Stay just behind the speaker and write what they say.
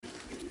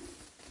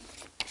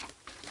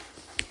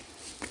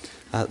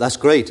That's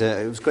great.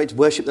 It was great to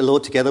worship the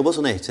Lord together,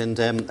 wasn't it? And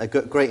a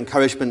great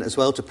encouragement as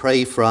well to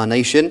pray for our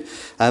nation.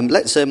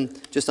 Let's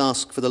just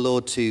ask for the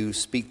Lord to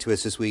speak to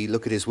us as we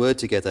look at his word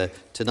together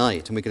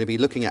tonight. And we're going to be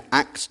looking at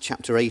Acts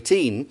chapter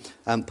 18,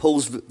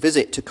 Paul's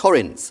visit to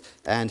Corinth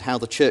and how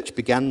the church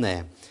began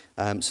there.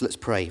 So let's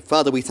pray.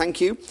 Father, we thank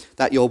you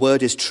that your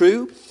word is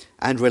true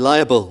and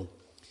reliable,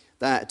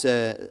 that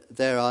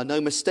there are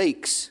no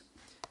mistakes.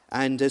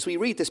 And as we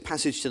read this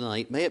passage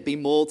tonight, may it be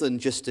more than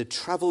just a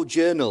travel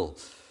journal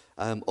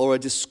or a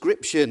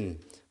description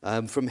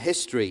from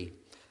history,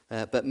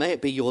 but may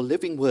it be your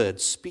living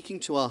words speaking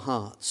to our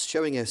hearts,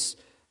 showing us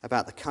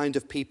about the kind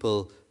of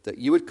people that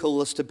you would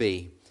call us to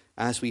be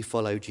as we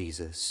follow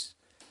Jesus.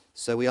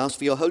 So we ask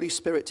for your Holy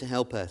Spirit to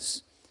help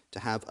us to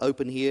have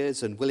open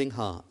ears and willing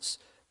hearts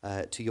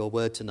to your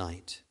word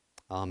tonight.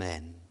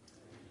 Amen.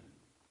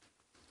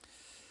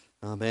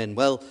 Amen.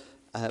 Well,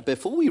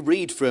 before we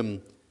read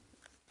from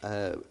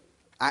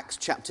Acts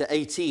chapter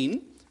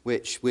 18,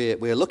 which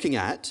we're looking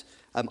at,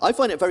 I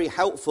find it very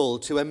helpful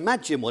to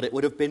imagine what it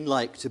would have been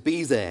like to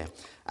be there.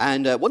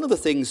 And one of the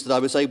things that I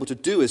was able to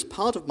do as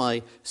part of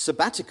my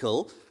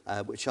sabbatical,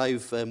 which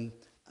I've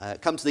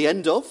come to the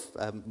end of,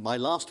 my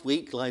last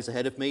week lies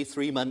ahead of me,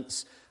 3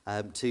 months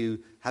to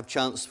have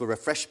chance for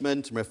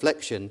refreshment and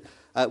reflection,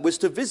 was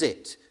to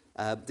visit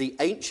the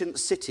ancient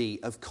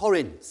city of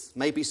Corinth.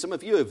 Maybe some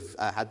of you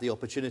have had the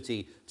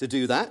opportunity to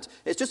do that.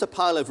 It's just a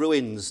pile of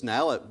ruins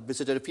now. I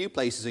visited a few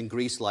places in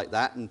Greece like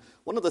that, and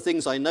one of the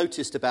things I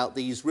noticed about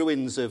these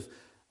ruins of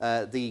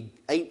the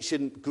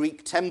ancient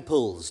Greek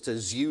temples to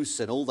Zeus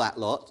and all that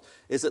lot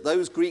is that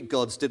those Greek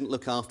gods didn't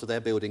look after their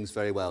buildings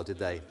very well, did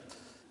they?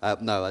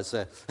 No, that's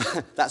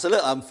a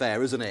little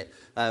unfair, isn't it?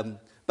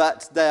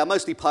 But they are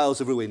mostly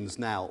piles of ruins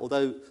now,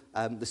 although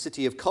the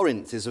city of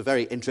Corinth is a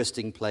very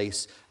interesting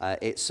place.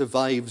 It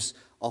survives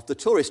off the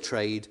tourist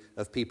trade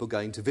of people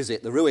going to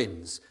visit the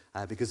ruins,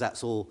 because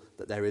that's all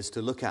that there is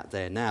to look at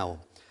there now.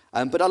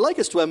 But I'd like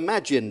us to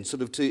imagine,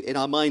 in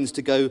our minds,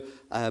 to go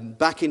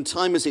back in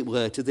time, as it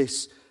were, to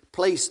this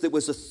place that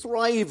was a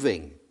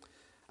thriving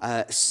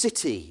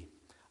city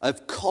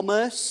of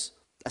commerce,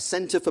 a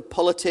centre for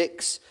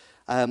politics.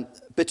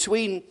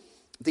 Between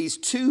these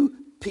two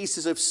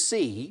pieces of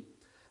sea,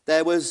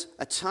 there was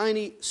a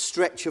tiny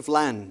stretch of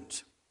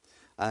land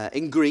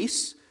in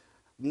Greece,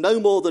 no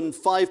more than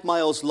 5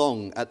 miles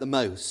long at the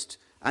most,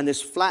 and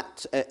this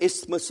flat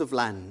isthmus of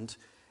land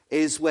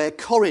is where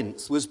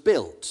Corinth was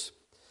built.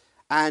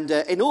 And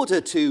in order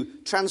to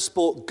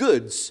transport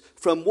goods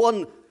from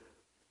one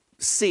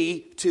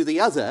sea to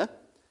the other,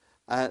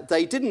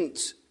 they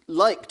didn't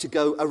like to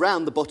go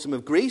around the bottom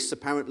of Greece.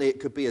 Apparently it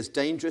could be as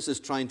dangerous as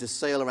trying to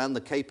sail around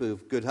the Cape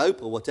of Good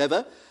Hope or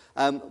whatever.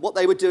 What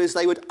they would do is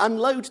they would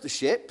unload the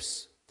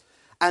ships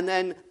and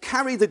then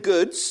carry the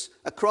goods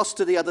across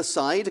to the other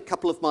side, a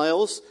couple of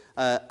miles,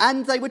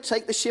 and they would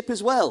take the ship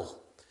as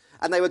well.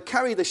 And they would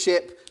carry the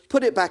ship,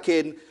 put it back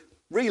in,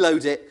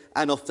 reload it,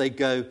 and off they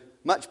go.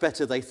 Much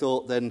better, they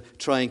thought, than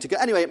trying to go.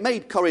 Anyway, it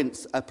made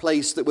Corinth a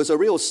place that was a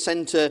real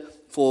centre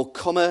for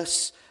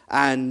commerce,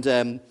 and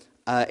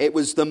it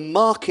was the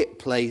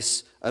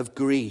marketplace of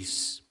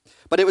Greece.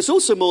 But it was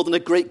also more than a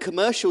great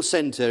commercial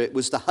centre. It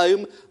was the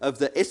home of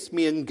the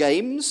Isthmian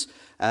Games,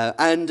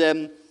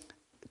 and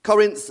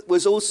Corinth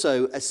was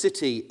also a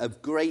city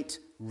of great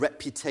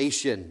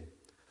reputation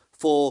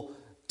for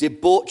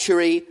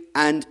debauchery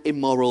and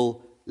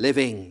immoral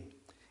living.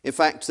 In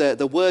fact,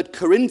 the word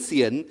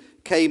Corinthian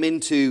came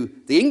into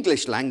the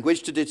English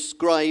language to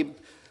describe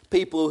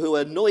people who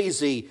are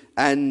noisy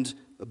and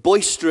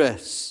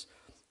boisterous.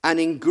 And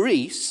in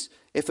Greece,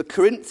 if a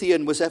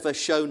Corinthian was ever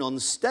shown on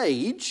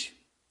stage,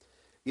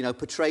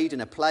 portrayed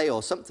in a play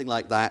or something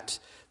like that,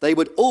 they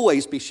would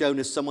always be shown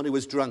as someone who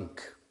was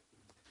drunk.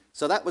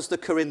 So that was the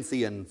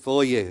Corinthian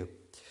for you.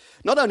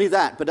 Not only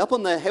that, but up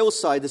on the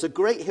hillside, there's a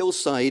great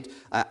hillside,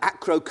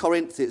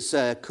 Acrocorinth it's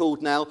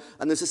called now,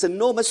 and there's this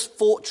enormous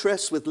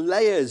fortress with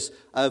layers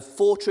of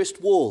fortressed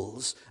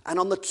walls, and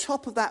on the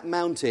top of that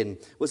mountain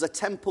was a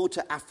temple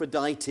to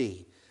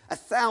Aphrodite.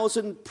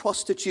 1,000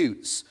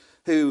 prostitutes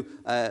who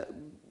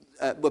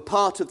were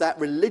part of that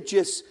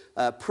religious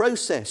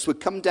process would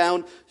come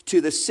down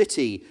to the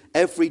city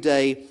every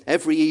day,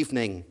 every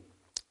evening.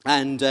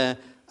 And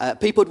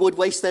people would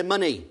waste their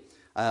money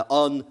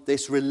on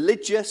this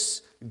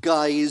religious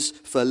guise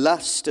for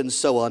lust and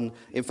so on.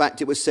 In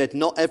fact, it was said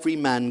not every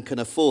man can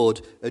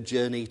afford a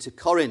journey to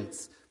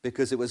Corinth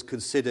because it was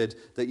considered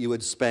that you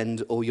would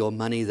spend all your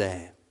money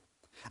there.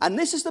 And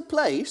this is the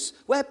place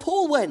where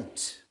Paul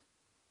went.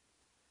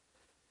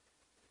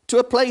 To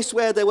a place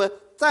where there were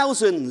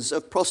thousands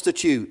of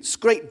prostitutes,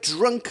 great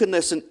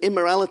drunkenness and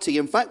immorality.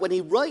 In fact, when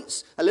he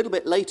writes a little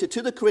bit later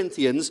to the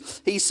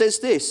Corinthians, he says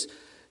this: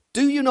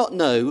 "Do you not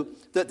know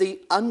that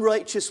the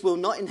unrighteous will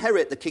not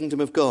inherit the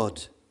kingdom of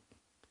God?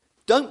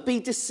 Don't be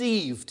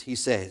deceived," he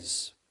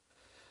says.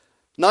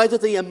 "Neither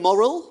the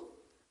immoral,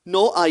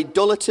 nor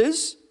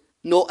idolaters,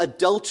 nor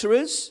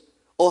adulterers,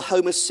 or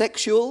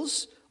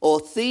homosexuals, or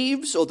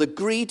thieves, or the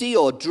greedy,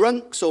 or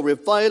drunks, or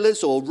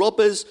revilers, or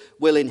robbers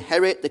will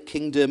inherit the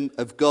kingdom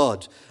of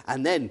God.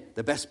 And then,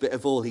 the best bit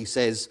of all, he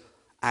says,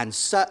 and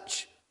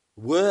such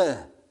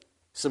were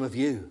some of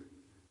you.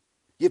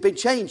 You've been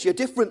changed. You're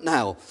different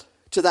now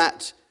to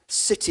that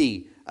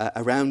city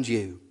around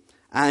you.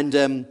 And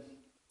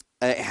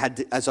it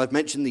had, as I've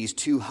mentioned, these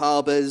two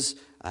harbours.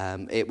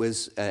 It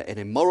was an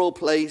immoral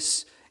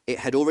place. It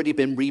had already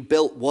been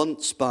rebuilt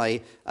once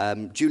by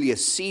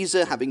Julius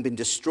Caesar, having been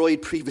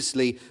destroyed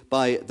previously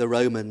by the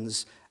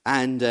Romans.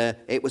 And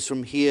it was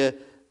from here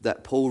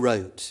that Paul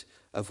wrote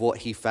of what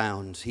he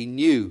found. He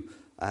knew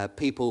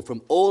people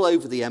from all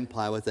over the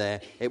empire were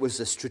there. It was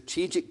a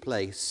strategic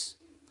place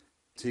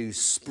to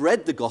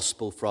spread the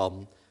gospel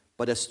from,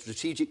 but a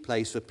strategic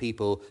place for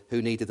people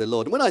who needed the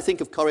Lord. And when I think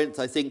of Corinth,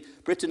 I think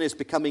Britain is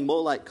becoming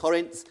more like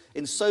Corinth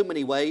in so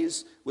many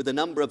ways, with a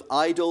number of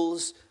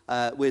idols,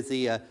 with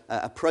the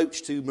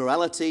approach to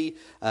morality,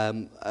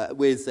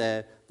 with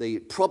the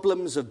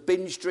problems of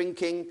binge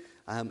drinking.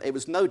 It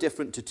was no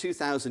different to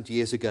 2,000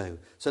 years ago.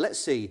 So let's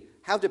see,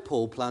 how did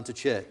Paul plant a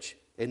church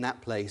in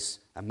that place?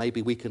 And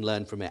maybe we can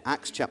learn from it.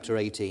 Acts chapter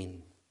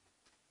 18.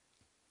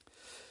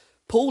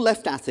 Paul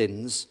left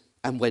Athens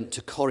and went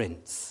to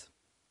Corinth.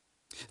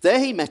 There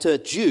he met a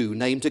Jew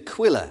named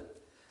Aquila,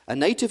 a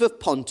native of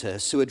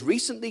Pontus, who had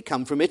recently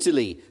come from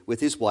Italy with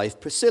his wife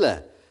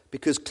Priscilla,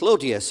 because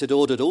Claudius had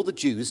ordered all the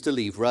Jews to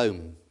leave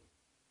Rome.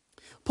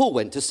 Paul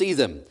went to see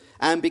them,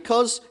 and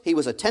because he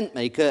was a tent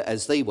maker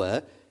as they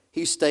were,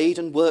 he stayed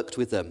and worked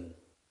with them.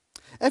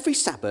 Every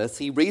Sabbath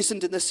he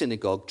reasoned in the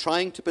synagogue,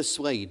 trying to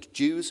persuade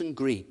Jews and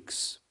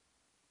Greeks.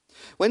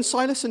 When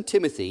Silas and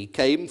Timothy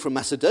came from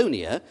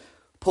Macedonia,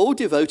 Paul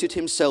devoted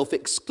himself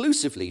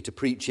exclusively to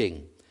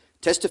preaching,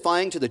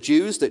 testifying to the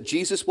Jews that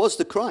Jesus was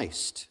the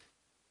Christ.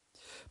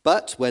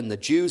 But when the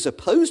Jews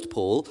opposed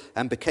Paul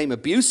and became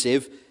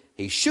abusive,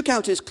 he shook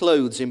out his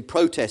clothes in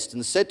protest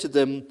and said to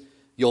them,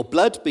 "Your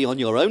blood be on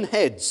your own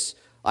heads.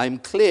 I am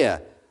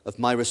clear of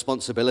my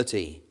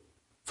responsibility.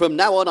 From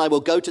now on I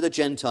will go to the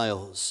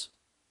Gentiles."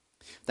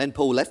 Then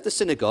Paul left the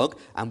synagogue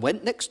and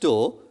went next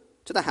door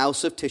to the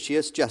house of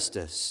Titius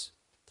Justus,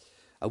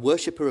 a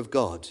worshipper of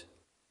God.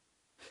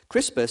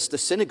 Crispus, the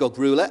synagogue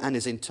ruler, and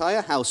his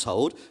entire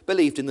household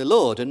believed in the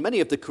Lord, and many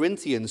of the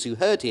Corinthians who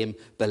heard him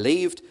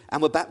believed and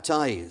were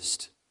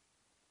baptized.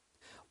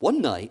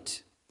 One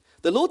night,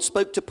 the Lord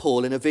spoke to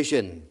Paul in a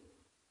vision.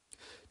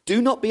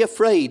 "Do not be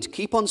afraid,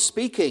 keep on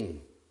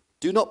speaking.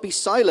 Do not be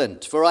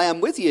silent, for I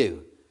am with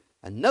you,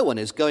 and no one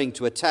is going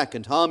to attack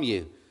and harm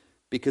you,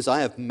 because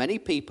I have many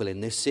people in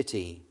this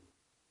city."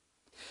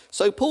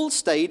 So Paul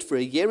stayed for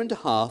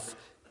 1.5 years,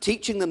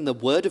 teaching them the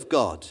word of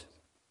God.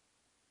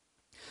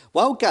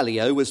 While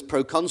Gallio was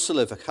proconsul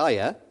of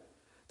Achaia,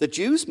 the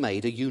Jews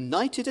made a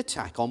united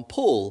attack on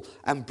Paul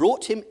and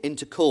brought him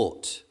into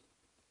court.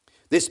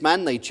 This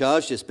man they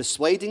charged as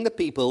persuading the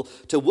people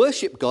to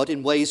worship God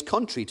in ways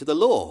contrary to the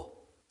law.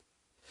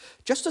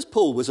 Just as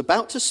Paul was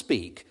about to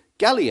speak,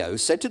 Gallio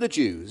said to the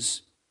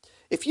Jews,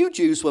 "If you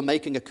Jews were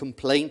making a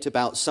complaint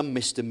about some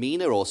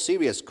misdemeanor or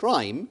serious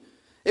crime,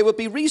 it would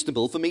be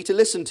reasonable for me to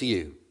listen to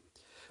you.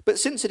 But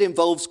since it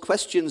involves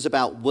questions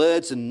about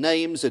words and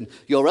names and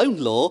your own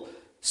law,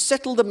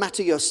 settle the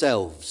matter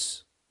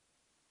yourselves.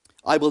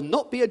 I will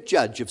not be a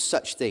judge of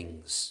such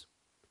things."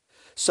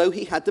 So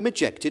he had them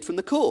ejected from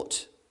the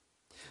court.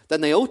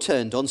 Then they all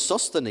turned on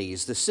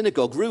Sosthenes, the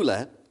synagogue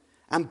ruler,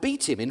 and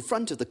beat him in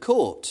front of the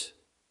court.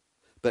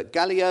 But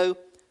Gallio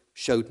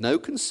showed no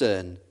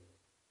concern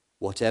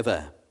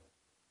whatever.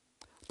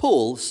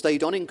 Paul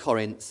stayed on in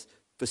Corinth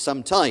for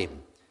some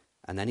time,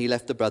 and then he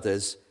left the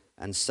brothers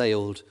and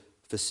sailed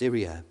for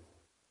Syria.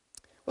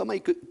 Well, may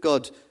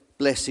God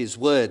bless his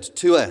word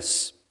to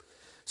us.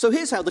 So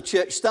here's how the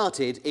church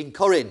started in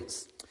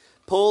Corinth.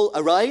 Paul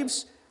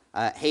arrives.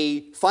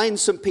 He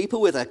finds some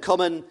people with a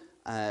common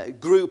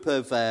group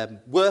of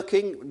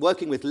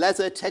working with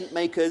leather, tent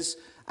makers,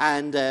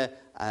 and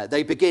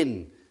they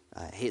begin.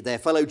 They're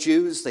fellow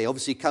Jews. They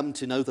obviously come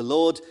to know the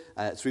Lord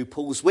through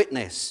Paul's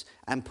witness.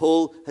 And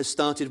Paul has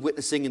started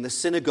witnessing in the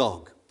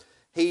synagogue.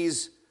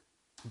 He's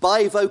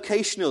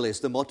bivocational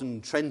is the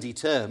modern trendy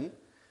term,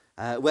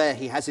 where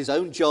he has his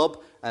own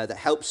job that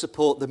helps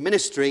support the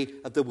ministry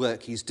of the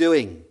work he's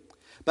doing.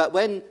 But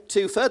when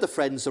two further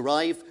friends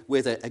arrive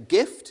with a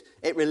gift,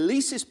 it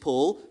releases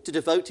Paul to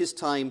devote his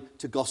time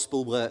to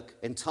gospel work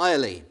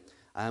entirely,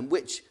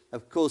 which,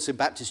 of course, in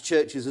Baptist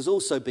churches has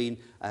also been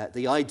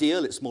the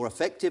ideal. It's more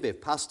effective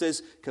if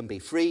pastors can be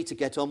free to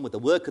get on with the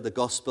work of the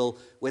gospel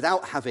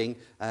without having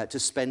to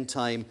spend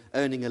time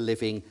earning a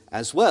living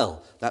as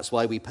well. That's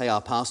why we pay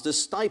our pastors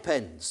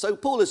stipends. So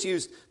Paul has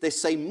used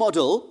this same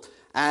model,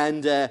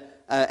 and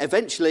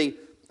eventually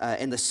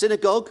in the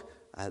synagogue,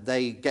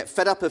 they get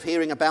fed up of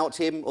hearing about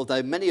him,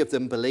 although many of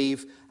them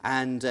believe,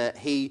 and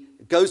he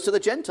goes to the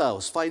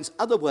Gentiles, finds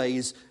other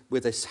ways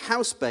with this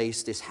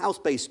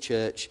house-based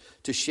church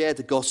to share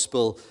the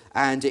gospel,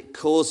 and it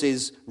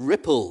causes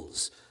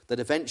ripples that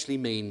eventually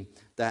mean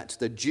that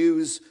the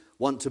Jews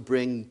want to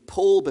bring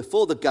Paul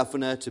before the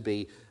governor to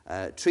be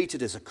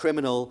treated as a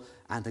criminal,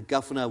 and the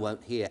governor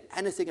won't hear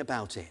anything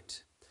about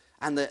it.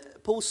 And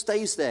Paul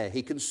stays there.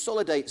 He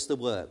consolidates the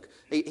work.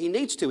 He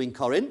needs to in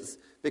Corinth,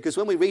 because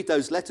when we read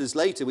those letters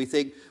later, we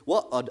think,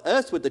 what on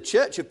earth would the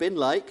church have been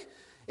like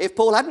if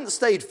Paul hadn't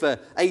stayed for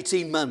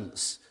 18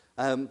 months?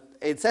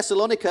 In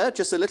Thessalonica,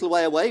 just a little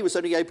way away, he was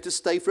only able to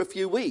stay for a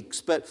few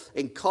weeks. But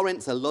in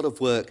Corinth, a lot of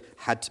work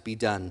had to be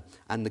done,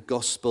 and the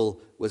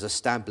gospel was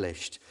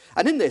established.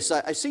 And in this,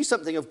 I see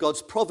something of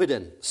God's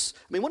providence.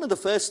 I mean, one of the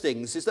first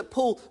things is that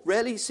Paul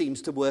rarely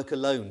seems to work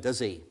alone, does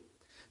he?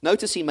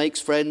 Notice he makes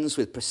friends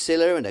with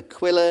Priscilla and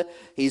Aquila.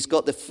 He's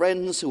got the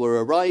friends who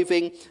are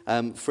arriving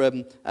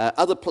from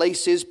other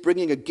places,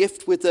 bringing a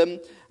gift with them.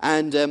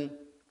 And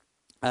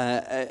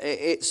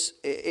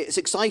it's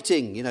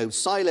exciting, you know,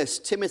 Silas,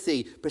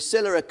 Timothy,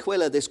 Priscilla,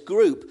 Aquila, this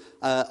group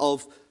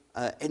of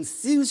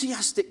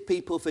enthusiastic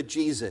people for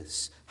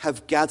Jesus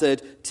have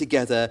gathered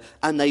together,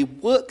 and they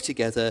work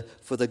together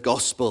for the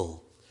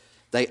gospel.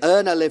 They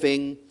earn a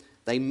living,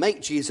 they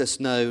make Jesus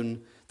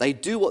known, they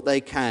do what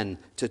they can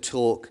to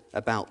talk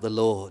about the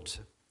Lord.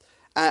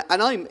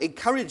 And I'm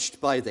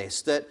encouraged by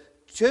this, that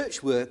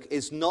church work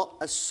is not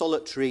a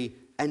solitary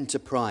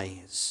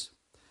enterprise.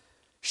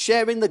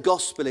 Sharing the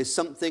gospel is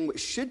something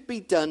which should be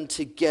done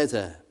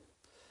together.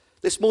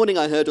 This morning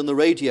I heard on the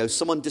radio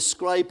someone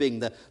describing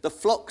the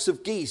flocks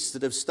of geese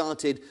that have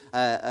started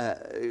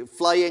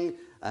flying,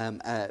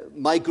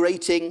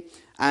 migrating,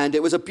 and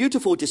it was a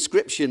beautiful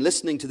description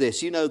listening to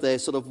this. You know, they're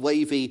sort of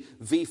wavy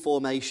V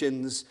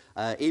formations.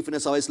 Even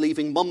as I was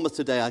leaving Monmouth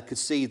today, I could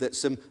see that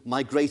some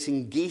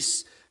migrating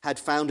geese had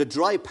found a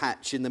dry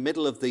patch in the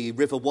middle of the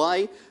River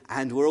Wye,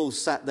 and were all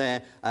sat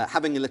there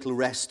having a little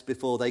rest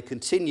before they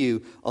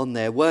continue on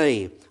their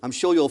way. I'm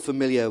sure you're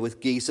familiar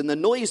with geese and the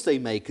noise they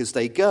make as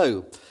they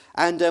go.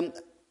 And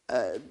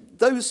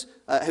those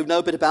who know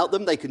a bit about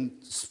them, they can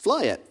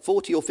fly at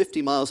 40 or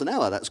 50 miles an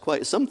hour. That's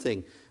quite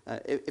something.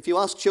 If you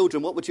ask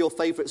children, what would your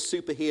favourite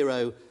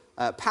superhero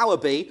power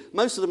be,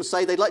 most of them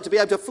say they'd like to be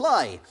able to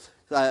fly.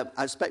 I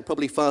expect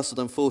probably faster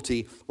than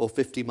 40 or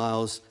 50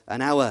 miles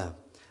an hour.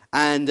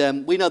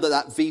 And we know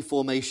that V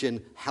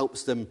formation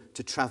helps them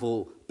to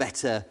travel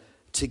better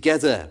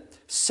together.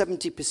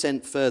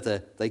 70%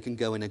 further they can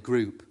go in a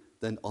group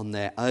than on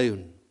their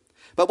own.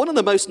 But one of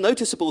the most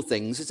noticeable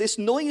things is this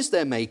noise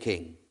they're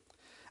making.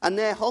 And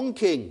they're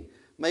honking,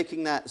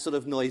 making that sort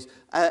of noise,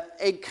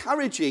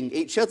 encouraging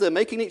each other,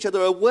 making each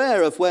other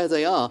aware of where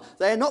they are.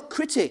 They're not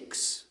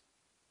critics.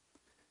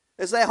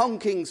 As they're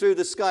honking through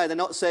the sky, they're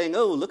not saying,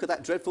 oh, look at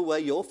that dreadful way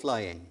you're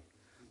flying.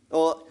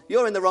 Or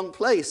you're in the wrong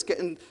place.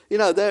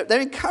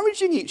 They're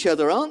encouraging each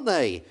other, aren't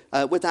they,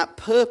 with that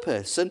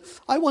purpose. And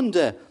I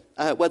wonder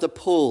whether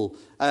Paul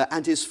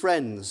and his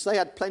friends, they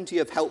had plenty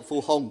of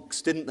helpful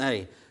honks, didn't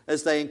they?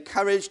 As they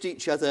encouraged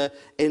each other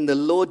in the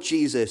Lord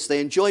Jesus.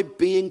 They enjoyed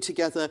being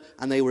together,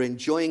 and they were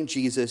enjoying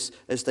Jesus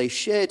as they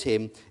shared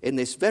him in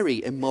this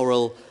very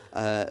immoral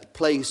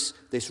place,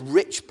 this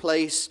rich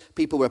place.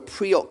 People were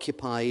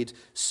preoccupied,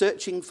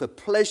 searching for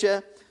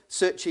pleasure,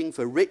 searching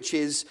for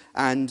riches,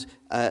 and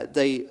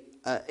they,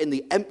 in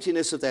the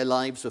emptiness of their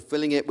lives, were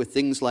filling it with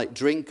things like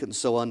drink and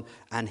so on.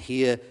 And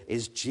here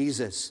is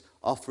Jesus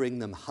offering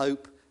them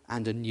hope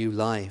and a new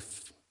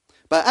life.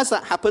 But as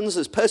that happens,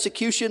 there's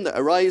persecution that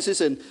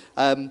arises, and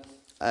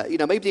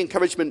maybe the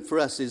encouragement for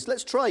us is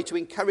let's try to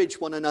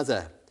encourage one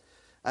another,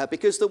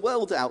 because the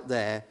world out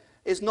there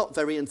is not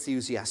very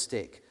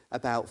enthusiastic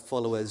about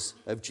followers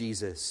of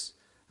Jesus,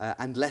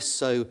 and less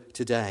so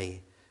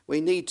today.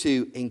 We need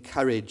to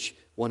encourage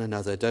one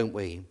another, don't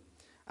we?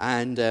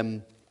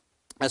 And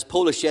as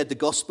Paul has shared the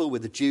gospel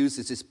with the Jews,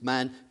 there's this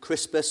man,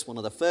 Crispus, one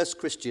of the first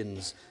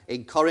Christians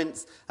in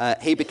Corinth.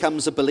 He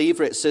becomes a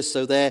believer. It says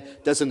so there,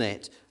 doesn't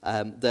it?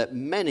 That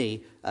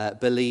many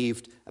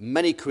believed,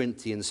 many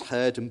Corinthians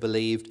heard and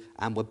believed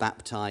and were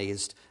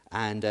baptized.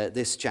 And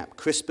this chap,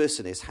 Crispus,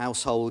 and his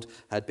household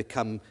had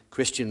become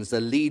Christians,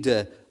 the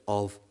leader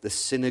of the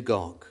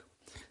synagogue.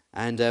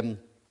 And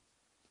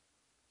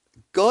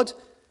God,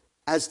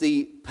 as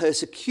the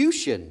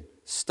persecution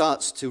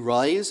starts to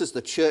rise, as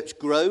the church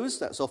grows,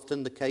 that's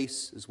often the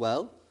case as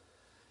well,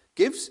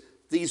 gives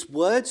these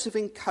words of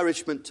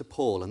encouragement to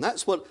Paul. And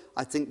that's what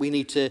I think we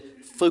need to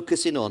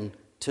focus in on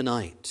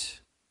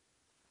tonight.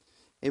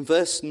 In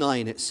verse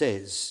 9 it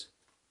says,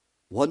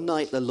 one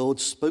night the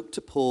Lord spoke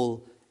to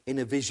Paul in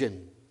a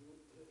vision.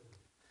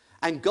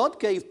 And God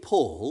gave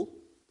Paul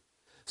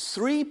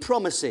 3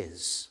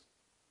 promises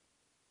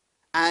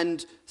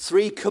and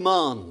 3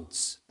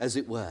 commands, as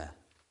it were.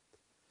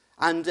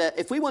 And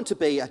if we want to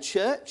be a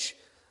church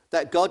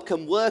that God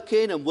can work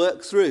in and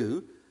work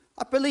through,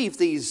 I believe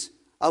these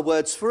are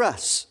words for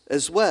us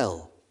as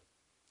well.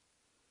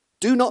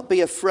 Do not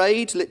be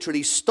afraid,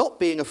 literally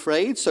stop being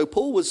afraid. So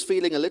Paul was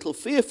feeling a little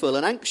fearful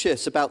and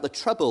anxious about the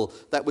trouble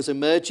that was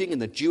emerging in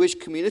the Jewish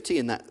community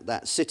in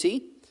that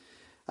city.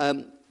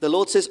 The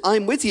Lord says,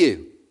 I'm with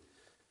you.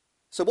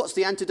 So what's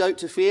the antidote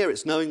to fear?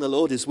 It's knowing the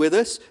Lord is with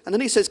us. And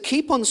then he says,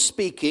 keep on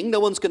speaking, no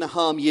one's going to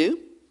harm you.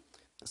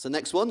 That's the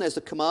next one. There's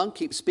the command,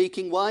 keep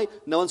speaking. Why?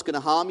 No one's going to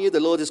harm you. The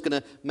Lord is going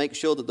to make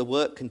sure that the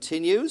work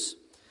continues.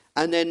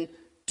 And then,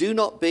 do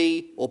not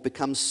be or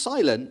become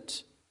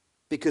silent,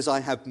 because I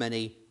have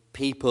many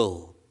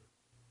people.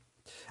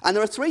 And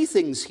there are three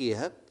things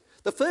here.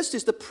 The first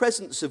is the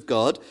presence of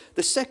God.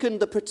 The second,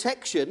 the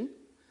protection.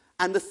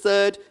 And the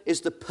third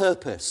is the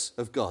purpose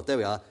of God. There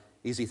we are.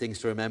 Easy things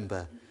to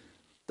remember.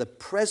 The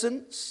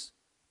presence,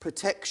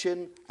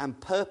 protection,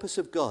 and purpose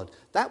of God.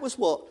 That was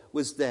what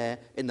was there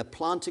in the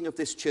planting of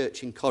this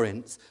church in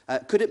Corinth.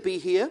 Could it be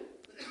here?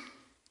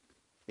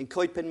 In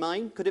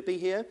Koipenmain, could it be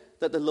here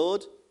that the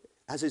Lord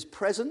has his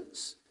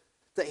presence,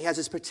 that he has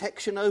his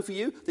protection over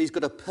you, that he's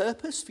got a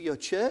purpose for your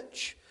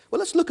church? Well,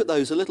 let's look at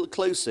those a little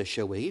closer,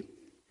 shall we?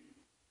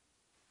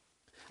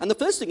 And the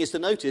first thing is to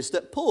notice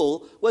that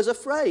Paul was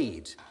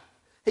afraid.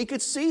 He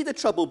could see the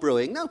trouble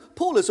brewing. Now,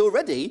 Paul has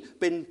already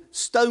been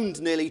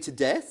stoned nearly to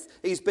death.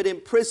 He's been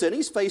in prison.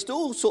 He's faced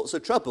all sorts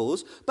of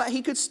troubles, but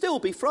he could still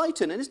be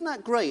frightened. And isn't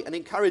that great and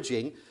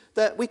encouraging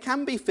that we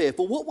can be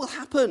fearful? What will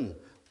happen?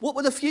 What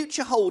will the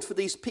future hold for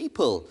these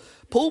people?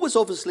 Paul was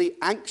obviously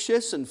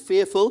anxious and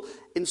fearful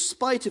in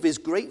spite of his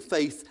great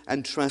faith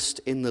and trust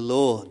in the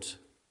Lord.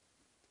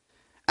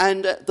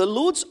 And the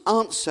Lord's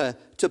answer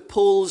to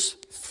Paul's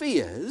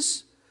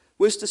fears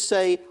was to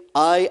say,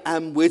 I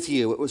am with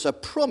you. It was a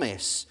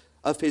promise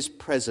of his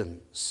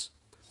presence.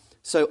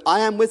 So I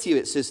am with you,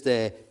 it says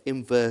there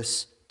in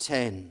verse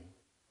 10.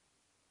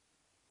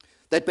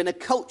 There'd been a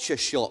culture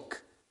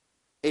shock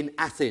in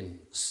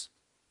Athens.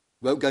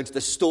 We won't go into the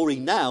story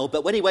now,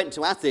 but when he went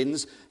to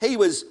Athens, he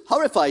was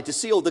horrified to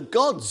see all the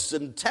gods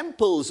and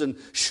temples and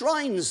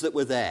shrines that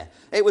were there.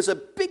 It was a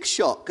big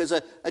shock. As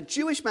a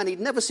Jewish man, he'd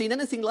never seen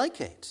anything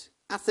like it.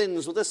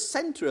 Athens was the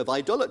centre of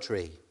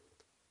idolatry.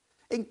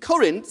 In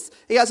Corinth,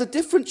 he has a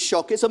different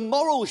shock. It's a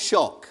moral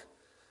shock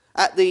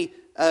at the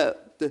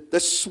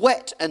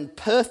sweat and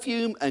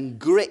perfume and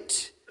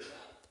grit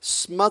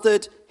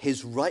smothered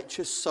his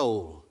righteous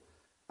soul,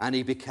 and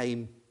he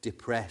became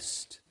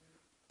depressed.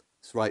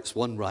 This writes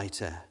one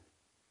writer.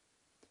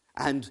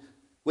 And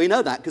we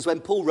know that because when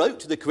Paul wrote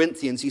to the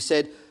Corinthians, he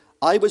said,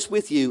 I was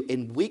with you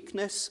in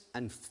weakness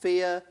and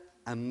fear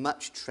and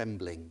much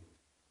trembling.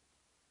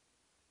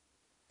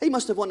 He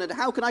must have wondered,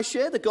 how can I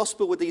share the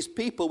gospel with these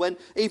people when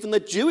even the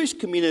Jewish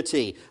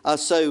community are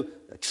so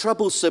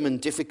troublesome and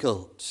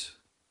difficult?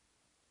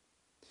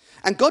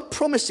 And God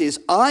promises,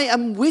 I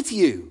am with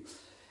you.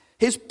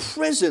 His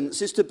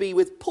presence is to be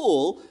with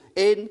Paul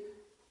in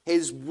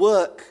his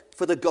work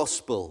for the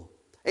gospel.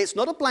 It's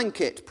not a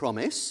blanket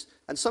promise.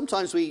 And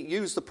sometimes we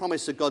use the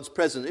promise of God's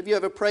presence. Have you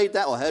ever prayed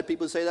that or heard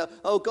people say that?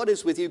 Oh, God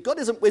is with you. God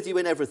isn't with you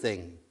in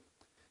everything.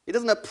 He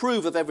doesn't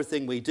approve of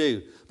everything we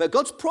do. But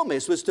God's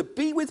promise was to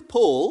be with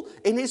Paul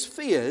in his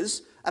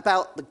fears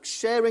about the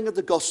sharing of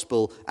the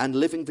gospel and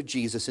living for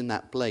Jesus in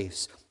that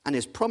place. And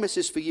his promise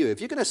is for you. If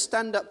you're going to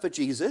stand up for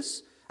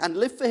Jesus and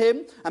live for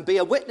him and be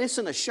a witness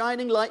and a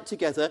shining light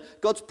together,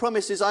 God's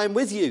promise is, I am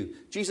with you.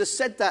 Jesus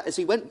said that as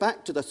he went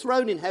back to the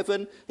throne in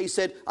heaven. He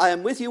said, I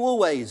am with you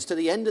always to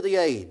the end of the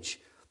age.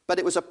 But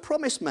it was a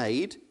promise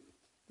made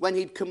when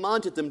he'd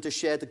commanded them to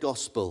share the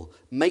gospel,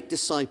 make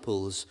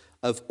disciples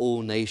of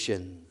all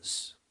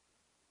nations.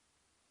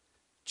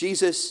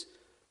 Jesus'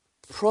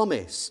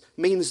 promise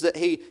means that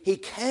he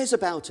cares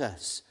about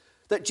us,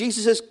 that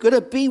Jesus is going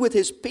to be with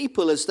his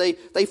people as they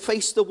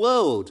face the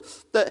world,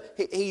 that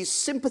he's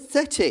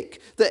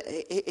sympathetic, that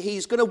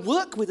he's going to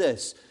work with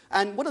us.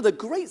 And one of the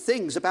great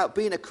things about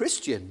being a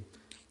Christian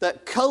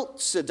that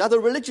cults and other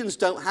religions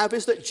don't have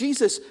is that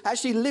Jesus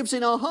actually lives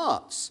in our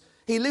hearts.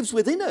 He lives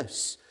within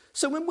us.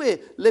 So when we're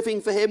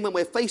living for him, when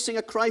we're facing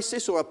a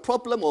crisis or a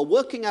problem or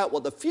working out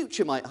what the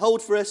future might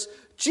hold for us,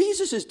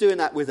 Jesus is doing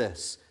that with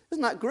us.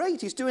 Isn't that great?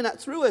 He's doing that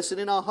through us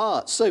and in our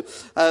hearts. So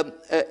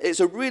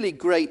it's a really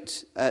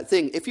great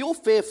thing. If you're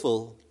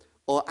fearful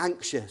or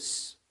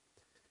anxious,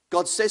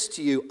 God says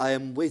to you, I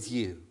am with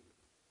you.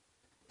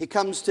 He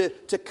comes to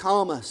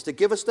calm us, to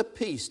give us the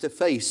peace to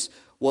face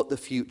what the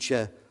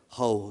future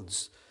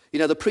holds. You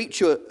know, the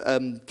preacher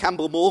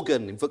Campbell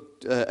Morgan, in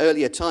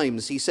earlier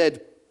times, he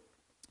said,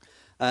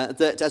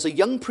 that as a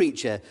young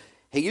preacher,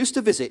 he used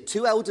to visit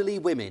 2 elderly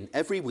women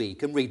every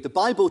week and read the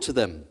Bible to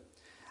them.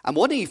 And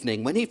one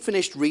evening, when he'd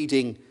finished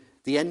reading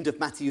the end of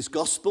Matthew's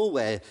Gospel,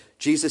 where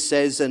Jesus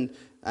says,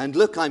 and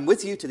look, I'm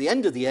with you to the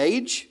end of the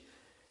age,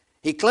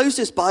 he closed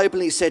his Bible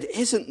and he said,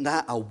 isn't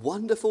that a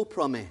wonderful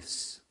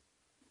promise?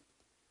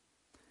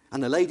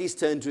 And the ladies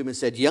turned to him and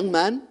said, young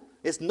man,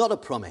 it's not a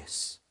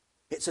promise,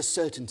 it's a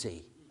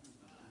certainty.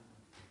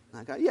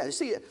 I go, yeah, you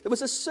see, there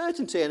was a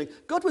certainty, and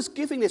God was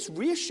giving this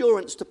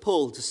reassurance to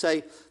Paul to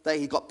say that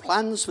he got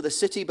plans for the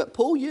city, but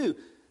Paul, you,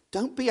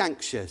 don't be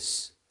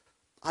anxious.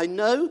 I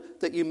know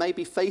that you may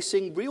be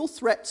facing real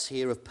threats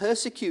here of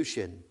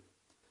persecution,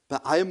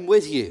 but I am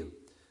with you.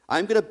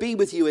 I'm going to be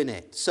with you in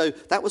it. So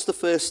that was the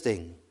first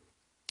thing.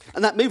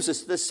 And that moves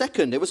us to the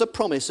second. It was a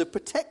promise of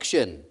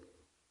protection.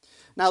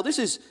 Now, this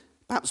is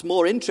perhaps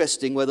more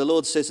interesting, where the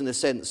Lord says, in a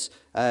sense,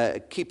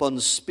 keep on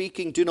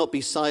speaking, do not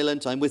be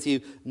silent, I'm with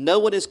you. No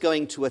one is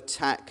going to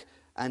attack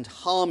and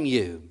harm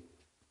you.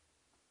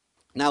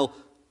 Now,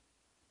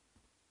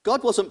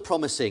 God wasn't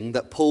promising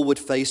that Paul would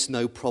face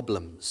no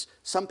problems.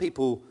 Some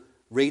people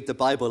read the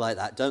Bible like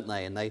that, don't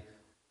they? And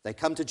they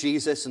come to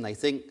Jesus and they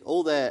think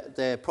all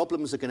their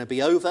problems are going to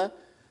be over.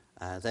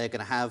 They're going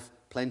to have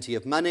plenty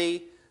of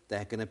money.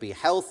 They're going to be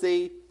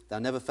healthy. They'll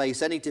never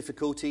face any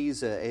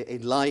difficulties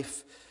in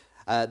life.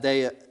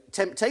 Their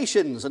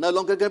temptations are no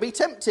longer going to be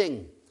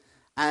tempting.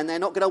 And they're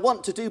not going to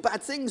want to do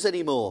bad things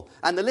anymore.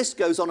 And the list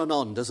goes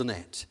on, doesn't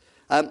it?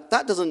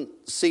 That doesn't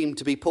seem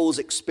to be Paul's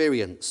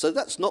experience. So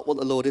that's not what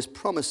the Lord is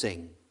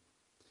promising.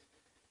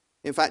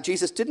 In fact,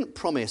 Jesus didn't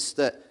promise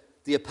that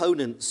the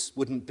opponents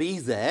wouldn't be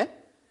there.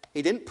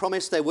 He didn't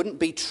promise there wouldn't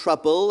be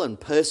trouble and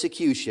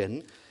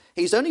persecution.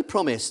 He's only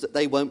promised that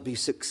they won't be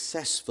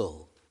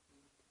successful.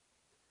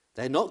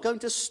 They're not going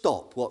to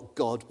stop what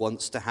God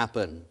wants to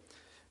happen.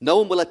 No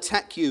one will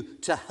attack you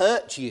to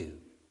hurt you.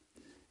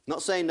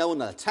 Not saying no one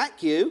will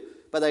attack you,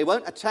 but they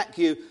won't attack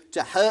you,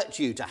 to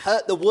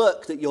hurt the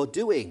work that you're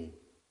doing.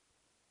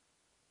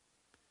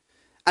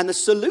 And the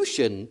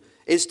solution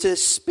is to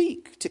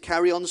speak, to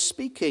carry on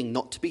speaking,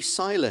 not to be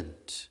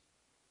silent.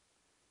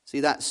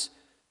 See, that's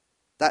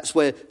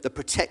where the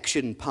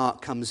protection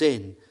part comes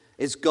in,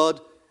 is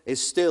God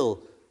is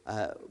still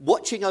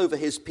watching over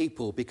his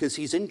people because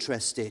he's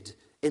interested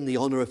in the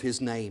honor of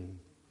his name.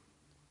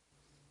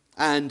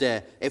 And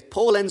if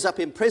Paul ends up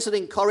in prison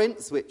in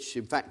Corinth, which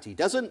in fact he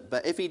doesn't,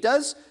 but if he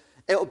does,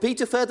 it will be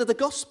to further the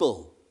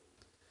gospel.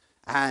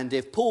 And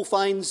if Paul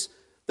finds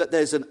that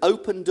there's an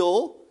open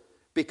door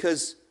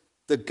because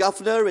the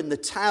governor in the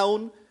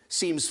town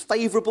seems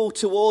favorable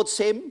towards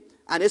him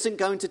and isn't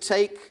going to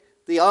take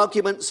the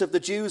arguments of the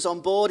Jews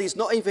on board, he's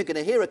not even going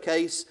to hear a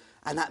case,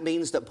 and that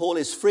means that Paul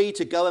is free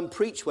to go and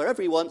preach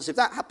wherever he wants. If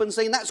that happens,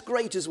 then that's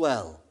great as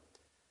well.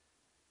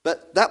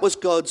 But that was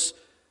God's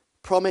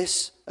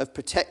promise of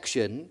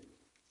protection,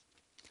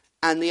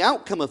 and the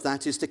outcome of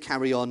that is to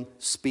carry on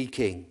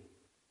speaking.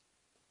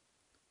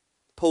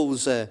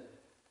 Paul's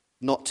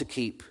not to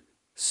keep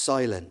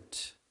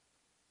silent.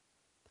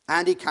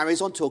 And he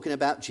carries on talking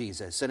about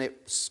Jesus, and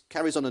it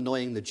carries on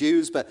annoying the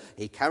Jews, but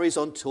he carries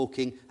on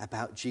talking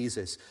about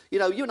Jesus. You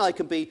know, you and I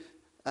can be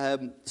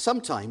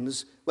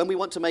sometimes, when we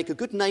want to make a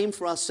good name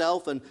for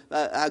ourselves and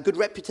a good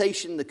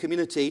reputation in the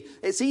community,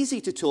 it's easy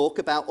to talk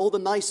about all the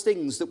nice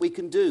things that we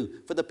can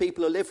do for the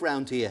people who live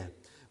around here.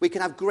 We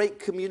can have great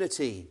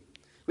community.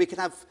 We can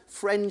have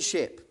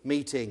friendship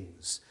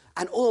meetings.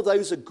 And all of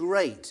those are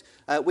great.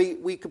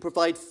 We can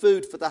provide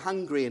food for the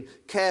hungry and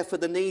care for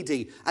the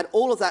needy. And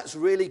all of that's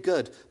really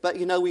good. But,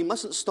 you know, we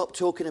mustn't stop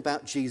talking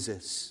about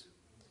Jesus.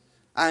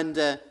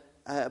 And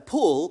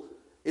Paul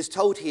is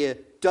told here,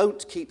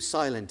 don't keep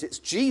silent. It's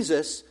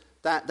Jesus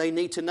that they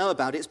need to know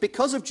about. It's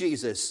because of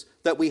Jesus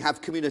that we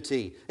have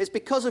community. It's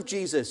because of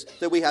Jesus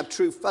that we have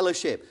true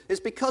fellowship. It's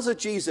because of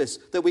Jesus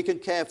that we can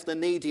care for the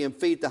needy and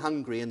feed the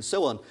hungry and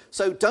so on.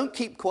 So don't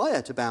keep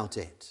quiet about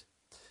it.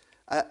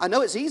 I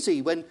know it's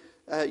easy when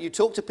you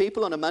talk to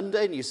people on a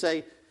Monday and you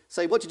say,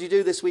 what did you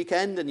do this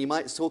weekend? And you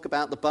might talk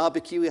about the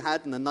barbecue you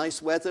had and the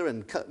nice weather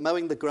and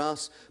mowing the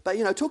grass. But,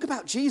 you know, talk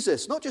about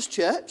Jesus, not just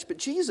church, but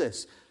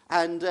Jesus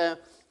and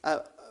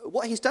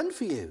what he's done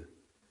for you.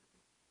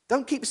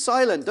 Don't keep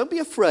silent. Don't be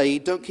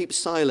afraid. Don't keep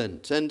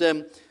silent. And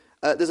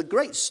there's a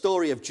great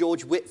story of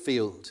George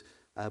Whitefield,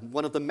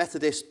 one of the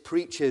Methodist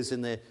preachers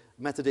in the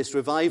Methodist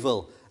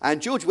revival.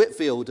 And George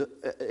Whitefield,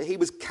 he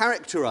was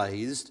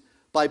characterized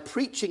by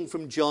preaching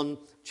from John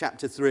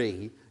chapter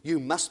 3, you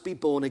must be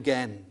born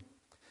again.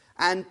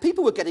 And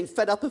people were getting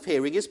fed up of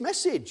hearing his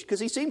message because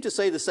he seemed to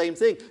say the same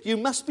thing. You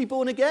must be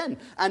born again.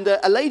 And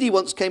a lady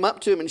once came up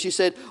to him and she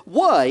said,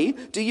 why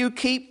do you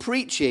keep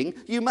preaching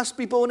you must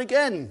be born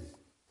again?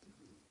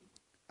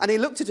 And he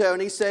looked at her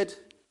and he said,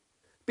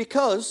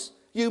 because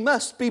you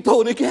must be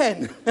born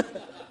again.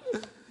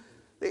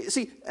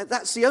 See,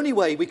 that's the only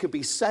way we can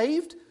be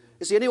saved.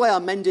 It's the only way our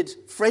mended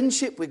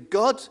friendship with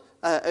God,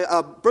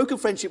 our broken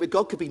friendship with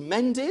God could be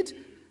mended.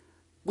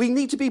 We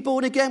need to be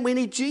born again. We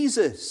need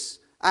Jesus.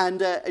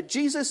 And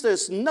Jesus,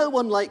 there's no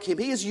one like him.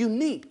 He is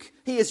unique.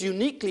 He is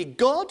uniquely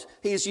God.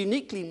 He is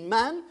uniquely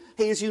man.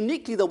 He is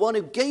uniquely the one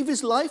who gave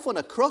his life on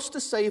a cross to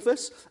save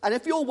us. And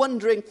if you're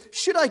wondering,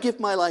 should I give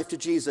my life to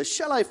Jesus?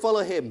 Shall I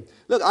follow him?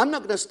 Look, I'm not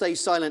going to stay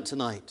silent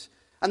tonight.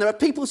 And there are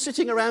people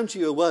sitting around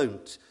you who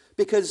won't.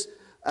 Because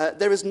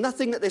there is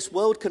nothing that this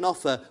world can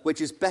offer which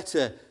is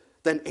better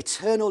than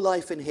eternal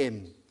life in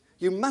him.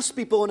 You must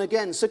be born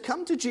again. So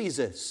come to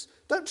Jesus.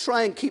 Don't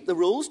try and keep the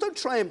rules. Don't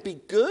try and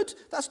be good.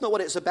 That's not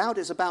what it's about.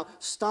 It's about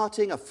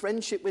starting a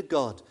friendship with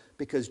God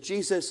because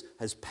Jesus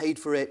has paid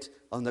for it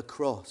on the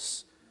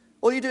cross.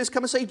 All you do is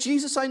come and say,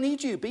 Jesus, I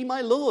need you. Be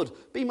my Lord.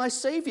 Be my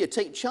Savior.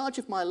 Take charge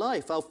of my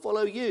life. I'll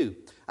follow you.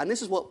 And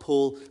this is what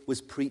Paul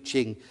was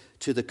preaching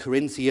to the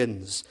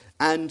Corinthians.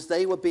 And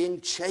they were being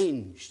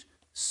changed.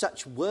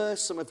 Such were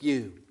some of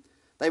you.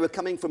 They were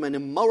coming from an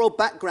immoral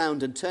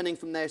background and turning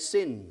from their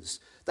sins.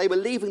 They were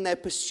leaving their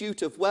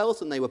pursuit of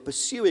wealth and they were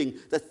pursuing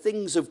the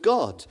things of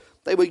God.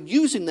 They were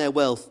using their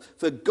wealth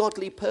for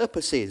godly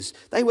purposes.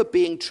 They were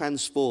being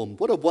transformed.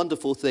 What a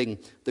wonderful thing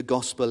the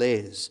gospel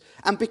is.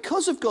 And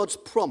because of God's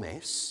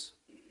promise,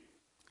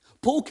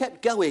 Paul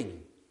kept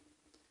going.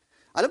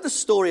 I love the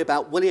story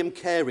about William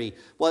Carey,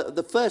 well,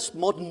 the first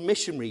modern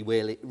missionary,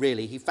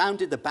 really. He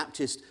founded the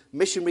Baptist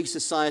Missionary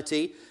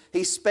Society.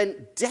 He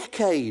spent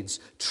decades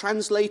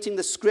translating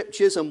the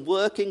scriptures and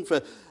working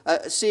for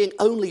seeing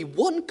only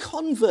one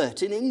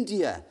convert in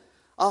India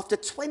after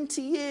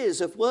 20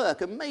 years of work.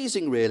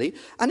 Amazing, really.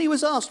 And he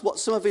was asked what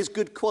some of his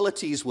good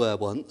qualities were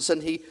once,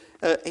 and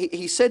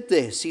he said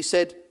this. He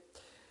said,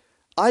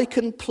 "I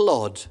can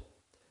plod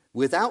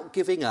without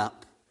giving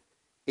up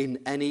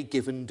in any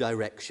given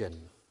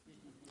direction."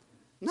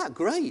 Isn't that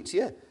great?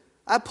 Yeah.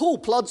 Paul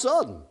plods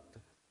on.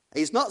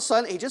 He's not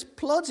silent. He just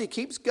plods. He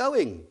keeps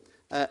going.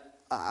 I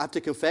have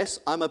to confess,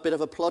 I'm a bit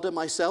of a plodder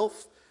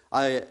myself.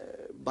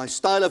 My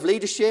style of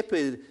leadership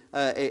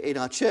in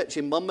our church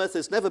in Monmouth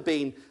has never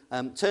been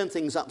turn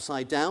things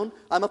upside down.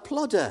 I'm a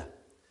plodder.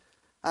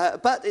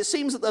 But it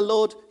seems that the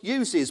Lord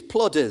uses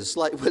plodders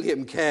like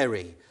William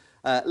Carey,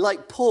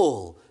 like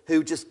Paul,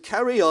 who just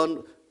carry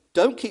on,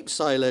 don't keep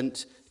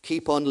silent,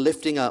 keep on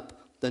lifting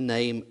up the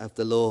name of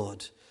the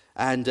Lord.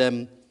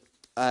 And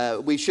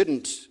we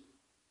shouldn't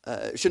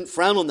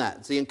frown on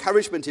that. The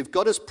encouragement, if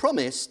God has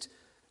promised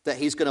that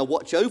he's going to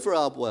watch over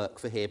our work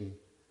for him,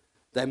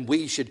 then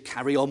we should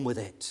carry on with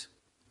it.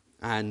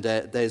 And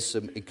there's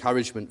some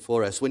encouragement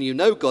for us. When you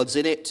know God's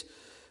in it,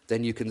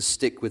 then you can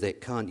stick with it,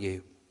 can't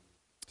you?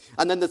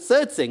 And then the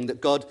third thing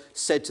that God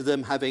said to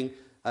them,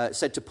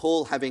 said to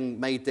Paul, having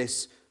made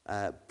this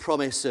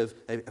promise of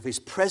his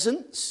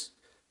presence,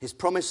 his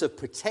promise of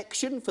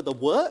protection for the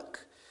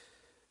work,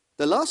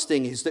 the last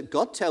thing is that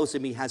God tells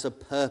him he has a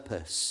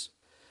purpose.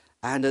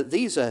 And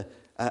these are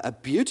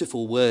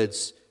beautiful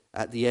words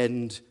at the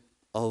end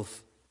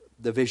of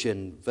the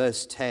vision.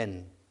 Verse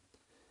 10.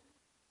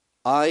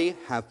 I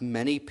have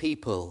many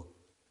people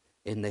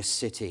in this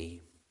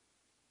city.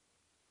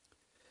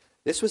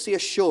 This was the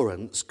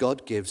assurance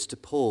God gives to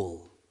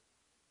Paul.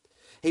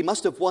 He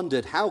must have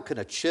wondered, how can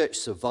a church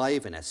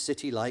survive in a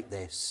city like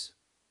this?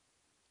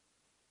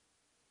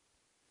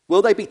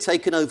 Will they be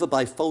taken over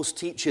by false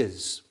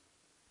teachers?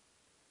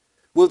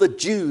 Will the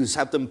Jews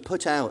have them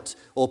put out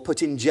or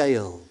put in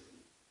jail?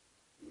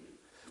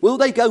 Will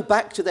they go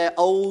back to their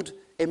old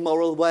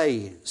immoral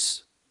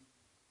ways?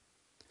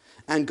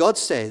 And God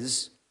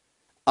says,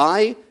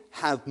 I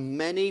have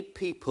many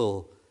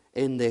people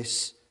in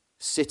this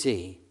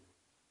city.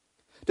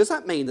 Does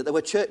that mean that there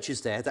were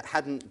churches there that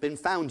hadn't been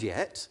found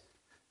yet?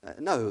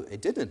 No,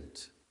 it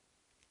didn't.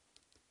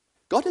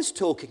 God is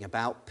talking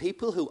about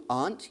people who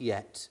aren't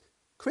yet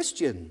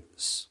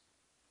Christians.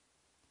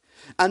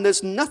 And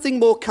there's nothing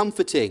more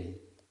comforting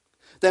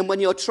than when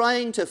you're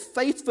trying to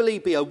faithfully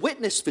be a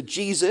witness for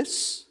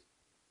Jesus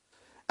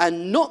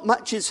and not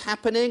much is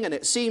happening and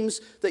it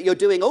seems that you're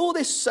doing all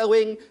this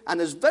sowing and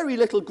there's very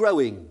little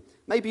growing.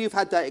 Maybe you've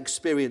had that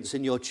experience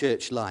in your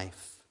church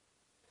life.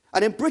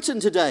 And in Britain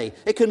today,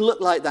 it can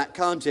look like that,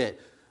 can't it?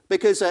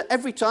 Because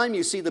every time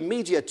you see the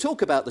media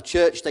talk about the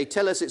church, they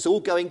tell us it's all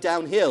going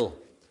downhill.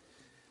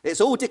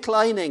 It's all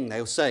declining,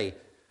 they'll say.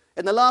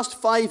 In the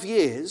last 5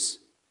 years,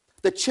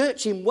 the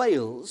church in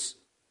Wales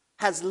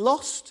has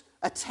lost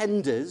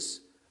attenders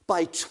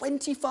by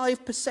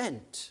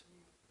 25%.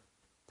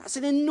 That's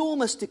an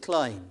enormous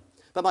decline.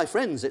 But my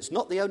friends, it's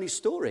not the only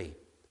story.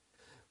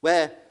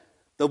 Where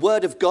the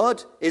word of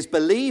God is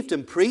believed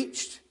and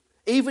preached,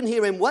 even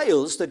here in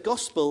Wales, the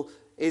gospel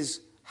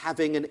is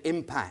having an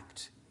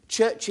impact.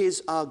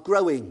 Churches are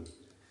growing.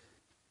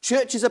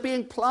 Churches are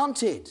being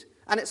planted.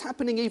 And it's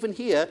happening even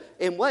here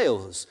in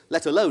Wales,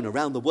 let alone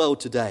around the world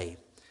today.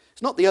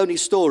 It's not the only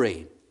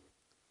story.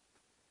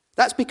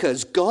 That's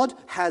because God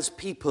has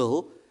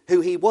people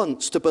who he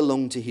wants to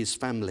belong to his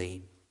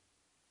family.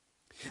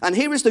 And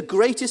here is the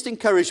greatest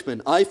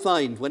encouragement I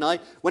find when I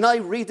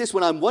read this,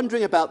 when I'm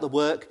wondering about the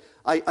work,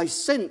 I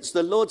sense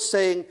the Lord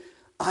saying,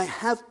 I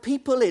have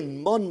people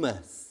in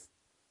Monmouth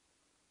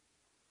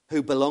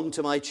who belong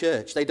to my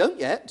church. They don't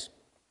yet,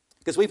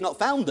 because we've not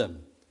found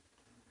them.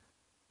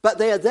 But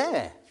they are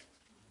there.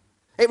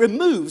 It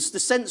removes the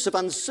sense of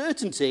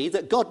uncertainty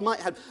that God might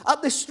have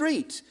up this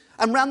street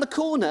and round the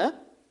corner.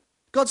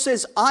 God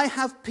says, I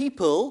have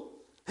people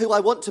who I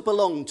want to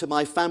belong to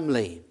my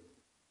family.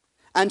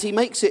 And he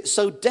makes it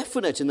so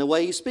definite in the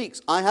way he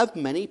speaks. I have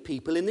many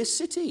people in this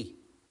city.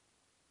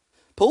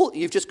 Paul,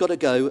 you've just got to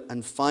go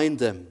and find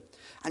them.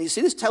 And you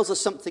see, this tells us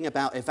something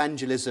about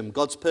evangelism,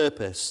 God's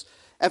purpose.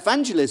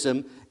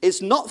 Evangelism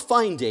is not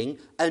finding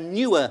a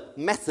newer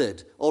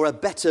method or a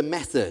better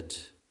method.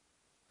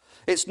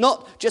 It's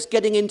not just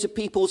getting into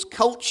people's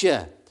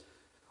culture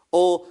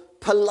or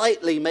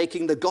politely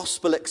making the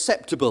gospel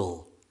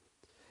acceptable.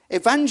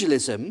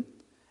 Evangelism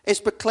is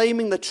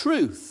proclaiming the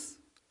truth.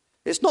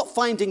 It's not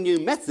finding new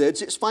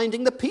methods, it's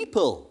finding the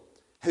people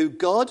who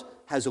God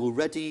has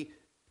already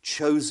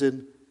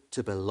chosen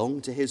to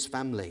belong to his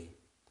family.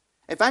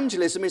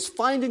 Evangelism is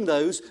finding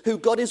those who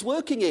God is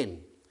working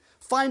in,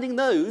 finding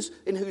those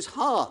in whose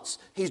hearts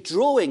he's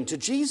drawing to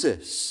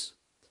Jesus.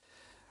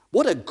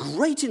 What a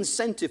great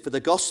incentive for the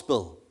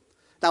gospel.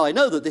 Now, I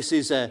know that this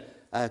is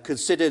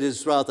considered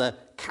as rather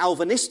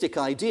Calvinistic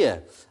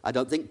idea. I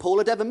don't think Paul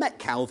had ever met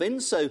Calvin,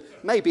 so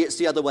maybe it's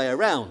the other way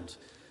around.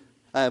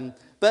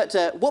 But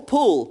what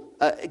Paul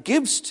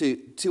gives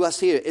to us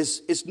here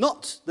is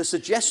not the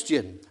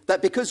suggestion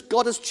that because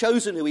God has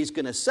chosen who he's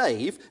going to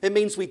save, it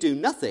means we do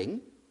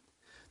nothing.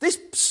 This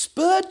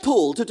spurred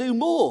Paul to do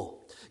more.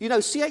 You know,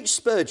 C.H.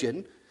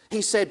 Spurgeon,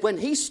 he said when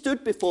he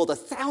stood before the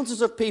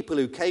thousands of people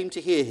who came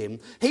to hear him,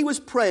 he was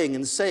praying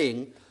and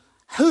saying,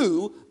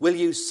 "Who will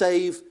you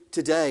save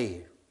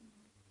today?"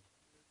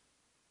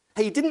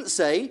 He didn't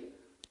say,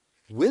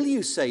 "Will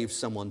you save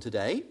someone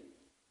today?"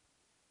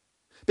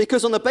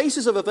 Because on the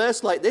basis of a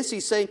verse like this,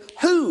 he's saying,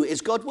 who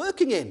is God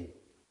working in?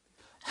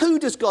 Who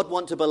does God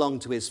want to belong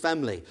to his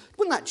family?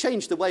 Wouldn't that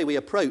change the way we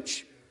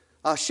approach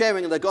our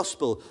sharing of the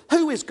gospel?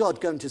 Who is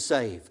God going to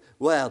save?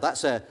 Well,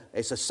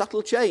 it's a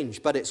subtle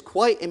change, but it's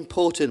quite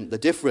important, the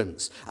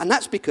difference. And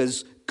that's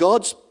because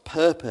God's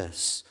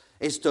purpose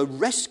is to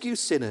rescue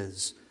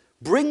sinners,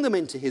 bring them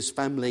into his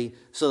family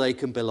so they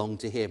can belong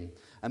to him.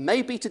 And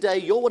maybe today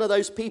you're one of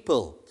those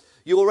people.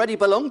 You already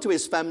belong to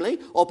his family,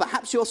 or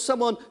perhaps you're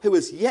someone who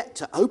has yet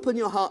to open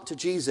your heart to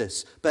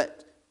Jesus.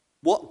 But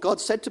what God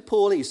said to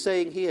Paul, he's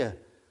saying here,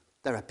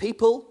 there are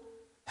people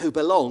who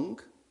belong,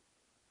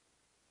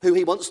 who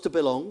he wants to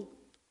belong,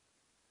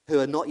 who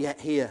are not yet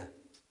here.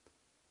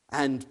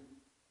 And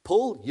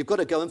Paul, you've got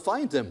to go and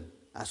find them.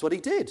 That's what he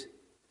did.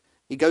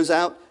 He goes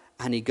out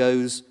and he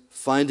goes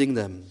finding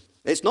them.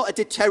 It's not a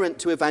deterrent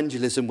to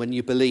evangelism when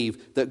you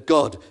believe that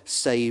God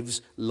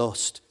saves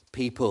lost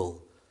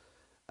people.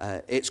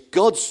 It's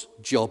God's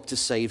job to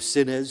save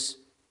sinners.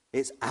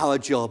 It's our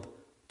job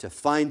to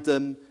find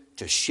them,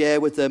 to share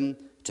with them,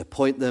 to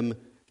point them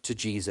to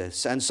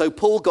Jesus. And so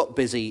Paul got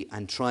busy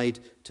and tried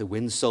to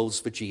win souls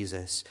for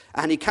Jesus.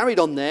 And he carried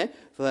on there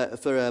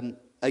for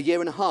a year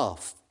and a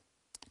half,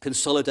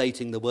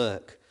 consolidating the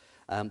work.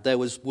 There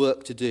was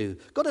work to do.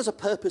 God has a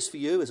purpose for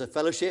you as a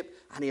fellowship,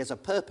 and he has a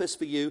purpose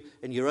for you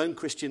in your own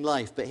Christian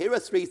life. But here are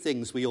three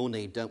things we all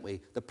need, don't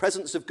we? The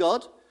presence of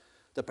God,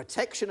 the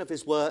protection of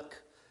his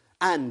work,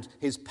 and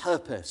his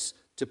purpose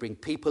to bring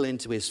people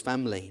into his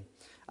family.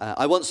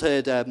 I once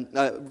heard,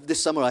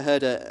 this summer I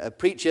heard a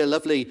preacher, a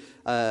lovely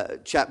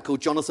chap called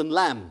Jonathan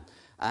Lamb.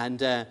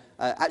 And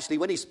actually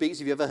when he speaks,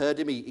 have you ever heard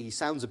him? He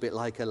sounds a bit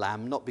like a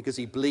lamb, not because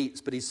he bleats,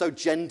 but he's so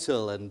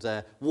gentle and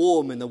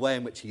warm in the way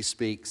in which he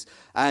speaks.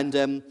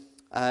 And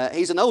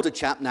he's an older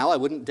chap now. I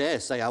wouldn't dare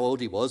say how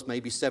old he was,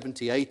 maybe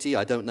 70, 80,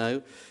 I don't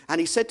know.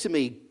 And he said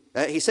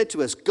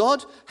to us,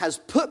 God has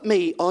put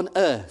me on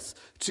earth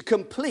to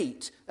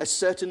complete a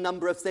certain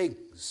number of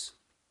things.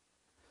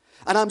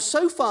 And I'm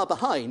so far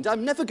behind,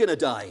 I'm never going to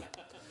die.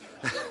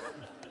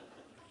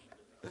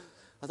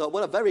 I thought,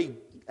 what a very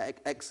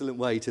excellent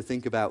way to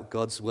think about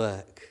God's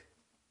work.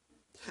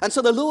 And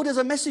so the Lord has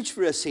a message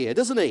for us here,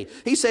 doesn't he?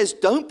 He says,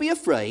 don't be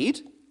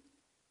afraid.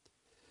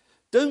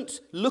 Don't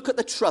look at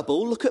the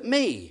trouble, look at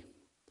me.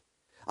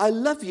 I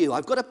love you.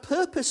 I've got a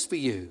purpose for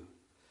you.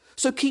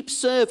 So keep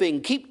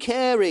serving, keep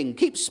caring,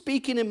 keep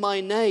speaking in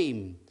my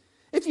name.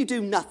 If you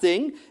do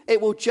nothing, it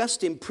will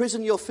just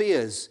imprison your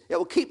fears. It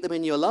will keep them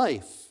in your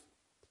life.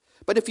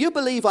 But if you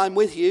believe I'm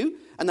with you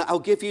and that I'll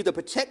give you the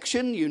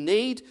protection you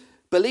need,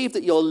 believe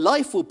that your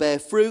life will bear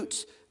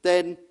fruit,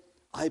 then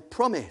I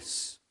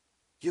promise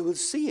you will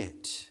see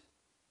it.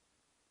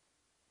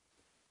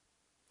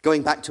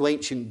 Going back to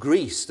ancient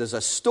Greece, there's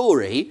a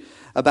story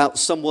about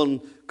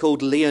someone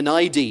called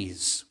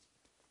Leonidas,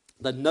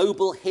 the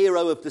noble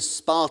hero of the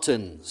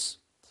Spartans.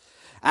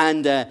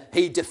 And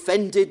he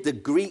defended the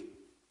Greeks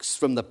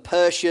from the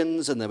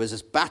Persians, and there was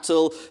this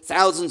battle,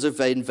 thousands of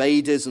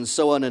invaders and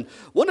so on. And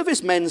one of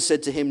his men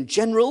said to him,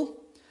 "General,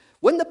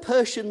 when the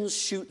Persians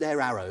shoot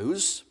their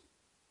arrows,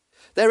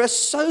 there are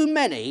so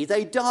many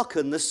they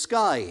darken the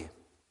sky."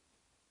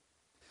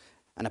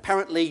 And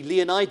apparently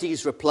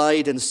Leonidas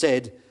replied and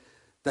said,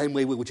 "Then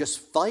we will just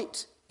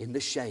fight in the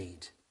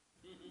shade."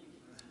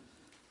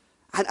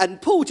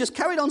 And Paul just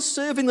carried on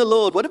serving the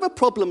Lord. Whatever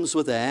problems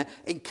were there,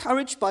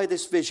 encouraged by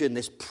this vision,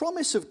 this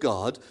promise of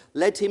God,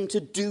 led him to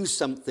do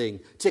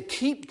something, to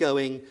keep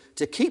going,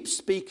 to keep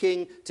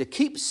speaking, to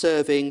keep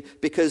serving,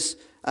 because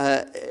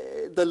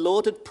the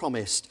Lord had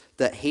promised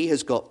that he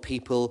has got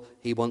people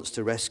he wants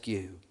to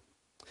rescue.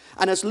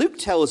 And as Luke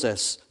tells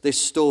us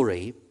this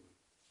story,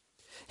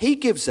 he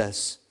gives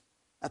us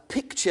a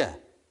picture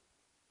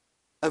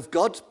of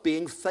God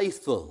being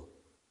faithful.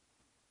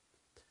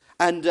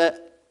 And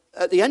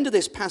at the end of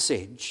this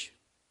passage,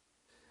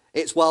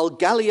 it's while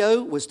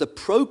Gallio was the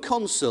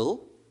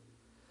proconsul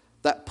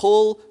that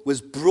Paul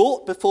was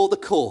brought before the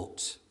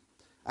court.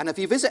 And if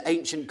you visit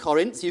ancient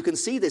Corinth, you can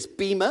see this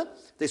bema,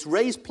 this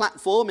raised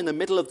platform in the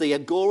middle of the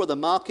agora, the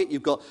market.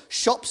 You've got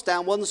shops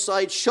down one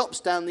side,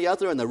 shops down the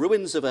other, and the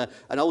ruins of an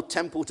old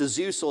temple to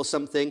Zeus or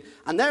something.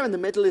 And there in the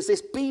middle is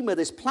this bema,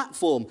 this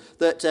platform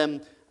that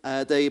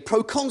the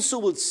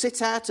proconsul would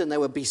sit at, and there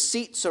would be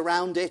seats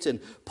around it. And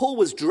Paul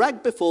was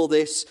dragged before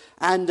this,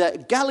 and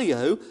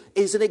Gallio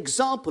is an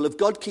example of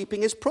God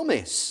keeping his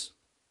promise.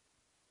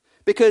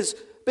 Because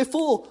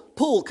before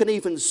Paul can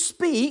even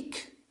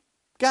speak,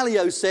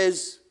 Gallio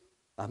says,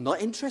 "I'm not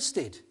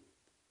interested.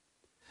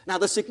 Now,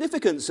 the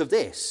significance of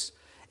this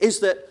is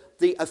that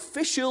the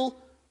official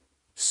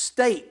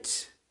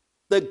state,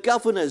 the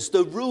governors,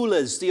 the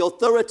rulers, the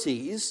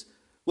authorities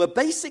were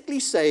basically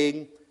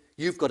saying,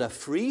 you've got a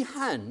free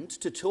hand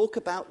to talk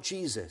about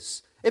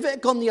Jesus. If it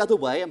had gone the other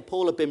way and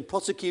Paul had been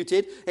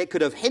prosecuted, it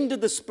could have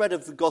hindered the spread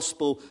of the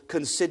gospel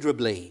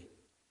considerably.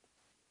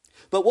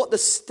 But what the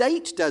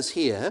state does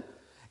here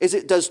is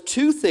it does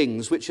two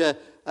things which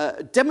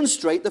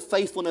demonstrate the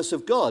faithfulness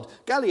of God.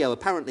 Gallio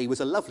apparently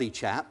was a lovely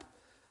chap.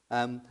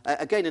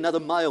 Again, another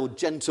mild,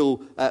 gentle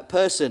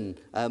person.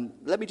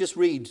 Let me just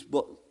read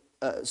what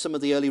some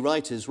of the early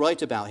writers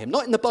write about him.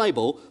 Not in the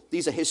Bible,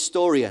 these are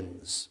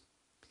historians.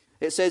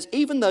 It says,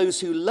 even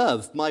those who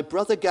love my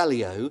brother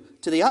Gallio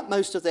to the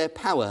utmost of their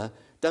power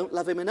don't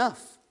love him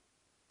enough,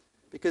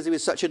 because he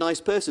was such a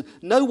nice person.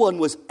 No one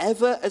was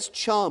ever as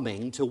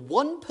charming to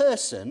one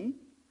person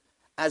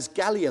as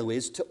Gallio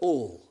is to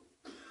all.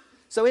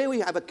 So here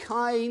we have a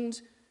kind,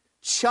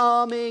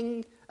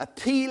 charming,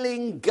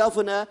 appealing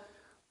governor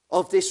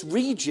of this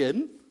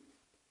region,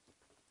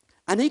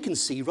 and he can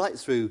see right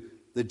through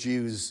the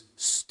Jews'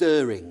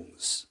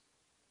 stirrings.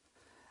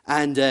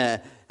 And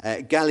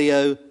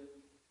Gallio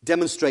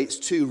demonstrates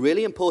two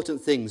really important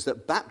things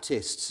that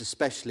Baptists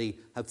especially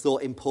have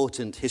thought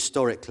important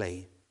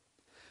historically.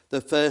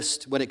 The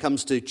first, when it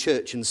comes to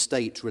church and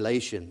state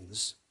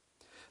relations,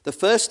 the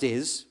first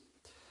is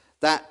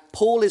that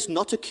Paul is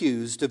not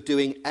accused of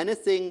doing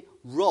anything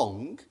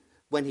wrong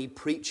when he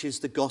preaches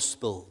the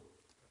gospel.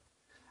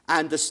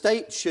 And the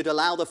state should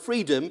allow the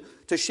freedom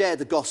to share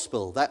the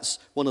gospel. That's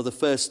one of the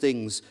first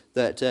things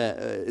that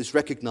is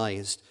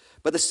recognized.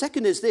 But the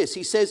second is this.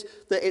 He says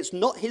that it's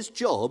not his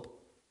job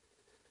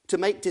to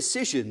make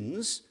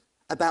decisions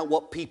about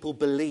what people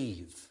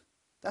believe.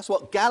 That's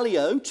what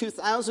Gallio,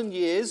 2,000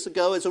 years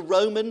ago as a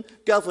Roman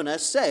governor,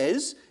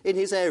 says in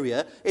his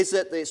area, is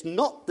that it's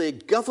not the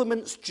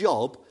government's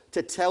job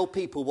to tell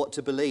people what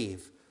to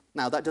believe.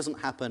 Now, that doesn't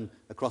happen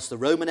across the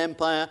Roman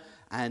Empire,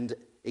 and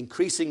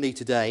increasingly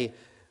today,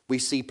 we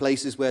see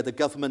places where the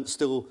government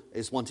still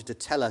is wanting to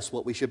tell us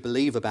what we should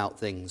believe about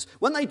things.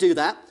 When they do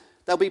that,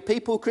 there'll be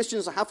people,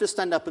 Christians, that have to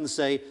stand up and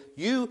say,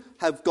 you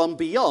have gone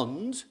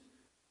beyond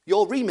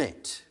your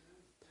remit.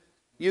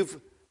 You've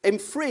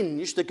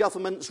infringed the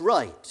government's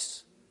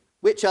rights,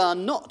 which are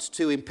not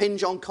to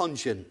impinge on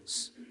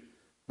conscience.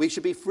 We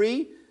should be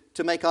free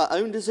to make our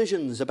own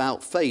decisions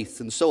about faith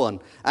and so on.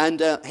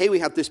 And here we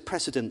have this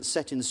precedent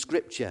set in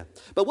Scripture.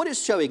 But what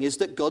it's showing is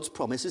that God's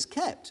promise is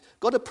kept.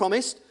 God had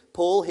promised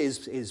Paul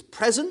his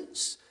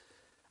presence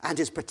and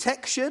his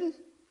protection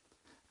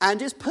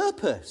and his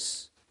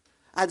purpose.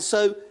 And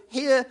so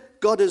here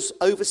God has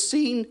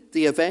overseen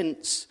the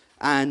events,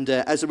 and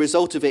as a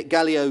result of it,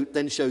 Gallio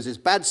then shows his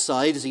bad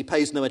side as he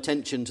pays no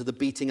attention to the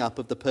beating up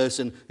of the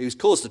person who's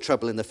caused the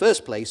trouble in the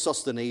first place,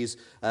 Sosthenes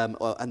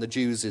and the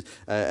Jews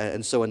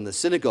and so on in the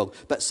synagogue.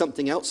 But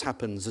something else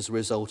happens as a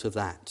result of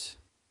that.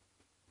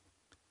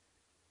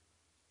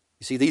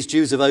 You see, these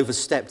Jews have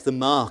overstepped the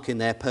mark in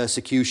their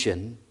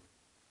persecution.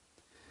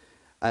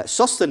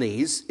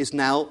 Sosthenes is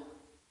now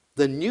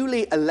the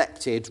newly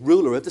elected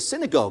ruler of the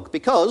synagogue,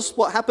 because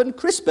what happened?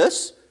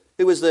 Crispus,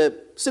 who was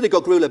the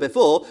synagogue ruler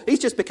before, he's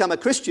just become a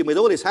Christian with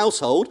all his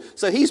household,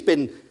 so he's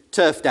been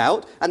turfed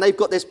out, and they've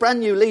got this brand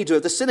new leader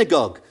of the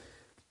synagogue,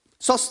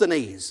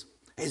 Sosthenes.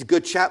 He's a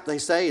good chap, they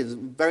say, he's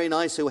very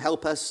nice, he'll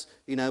help us,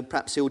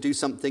 perhaps he'll do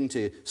something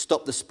to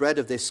stop the spread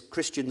of this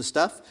Christian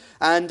stuff.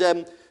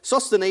 And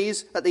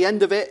Sosthenes, at the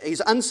end of it,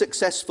 he's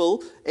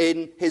unsuccessful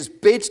in his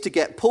bid to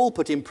get Paul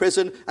put in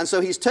prison, and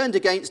so he's turned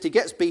against, he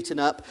gets beaten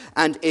up,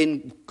 and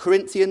in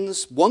 1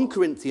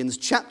 Corinthians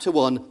chapter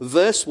 1,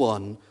 verse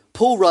 1,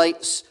 Paul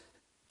writes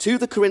to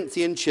the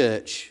Corinthian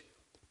church,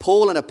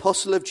 Paul, an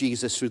apostle of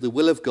Jesus through the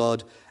will of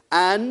God,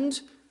 and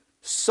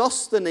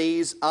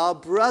Sosthenes, our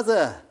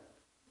brother.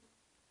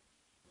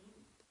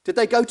 Did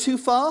they go too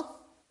far?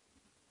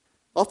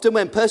 Often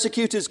when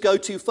persecutors go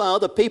too far,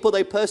 the people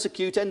they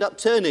persecute end up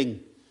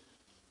turning.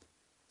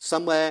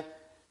 Somewhere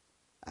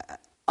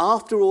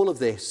after all of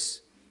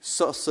this,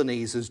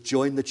 Sosthenes has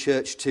joined the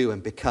church too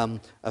and become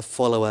a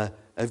follower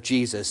of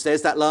Jesus.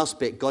 There's that last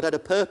bit. God had a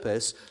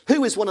purpose.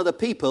 Who is one of the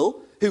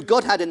people who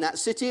God had in that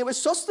city? It was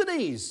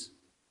Sosthenes.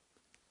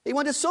 He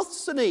wanted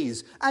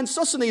Sosthenes. And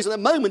Sosthenes at the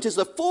moment is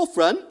the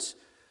forefront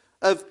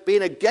of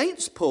being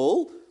against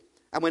Paul.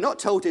 And we're not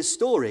told his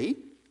story.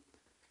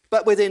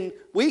 But within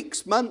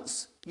weeks,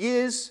 months,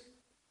 years,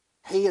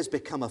 he has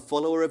become a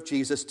follower of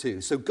Jesus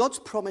too. So God's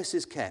promise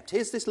is kept.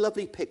 Here's this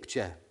lovely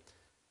picture.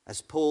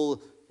 As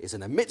Paul is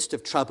in the midst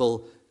of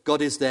trouble,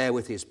 God is there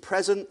with his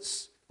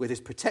presence, with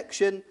his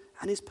protection,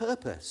 and his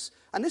purpose.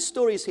 And this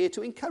story is here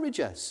to encourage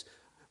us.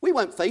 We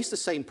won't face the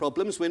same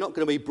problems. We're not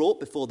going to be brought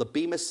before the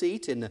Bema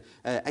seat in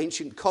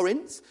ancient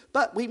Corinth,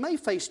 but we may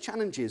face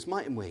challenges,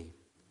 mightn't we?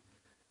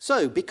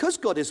 So, because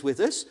God is with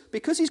us,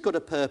 because he's got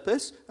a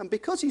purpose, and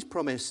because he's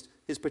promised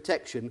his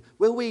protection,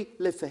 will we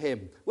live for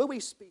him? Will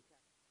we speak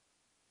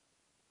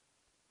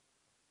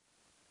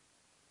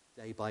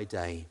day by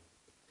day?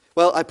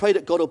 Well, I pray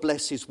that God will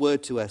bless his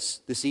word to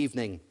us this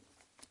evening.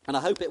 And I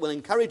hope it will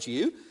encourage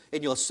you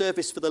in your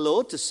service for the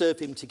Lord to serve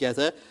him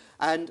together.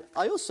 And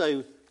I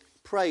also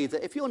pray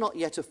that if you're not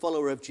yet a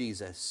follower of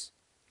Jesus,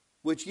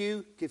 would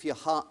you give your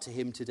heart to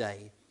him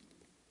today?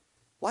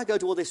 Why go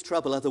to all this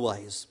trouble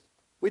otherwise?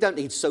 We don't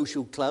need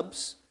social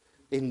clubs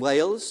in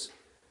Wales.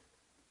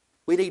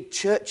 We need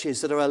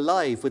churches that are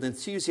alive with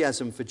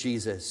enthusiasm for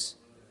Jesus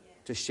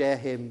to share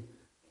him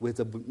with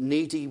a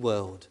needy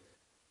world.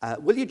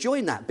 Will you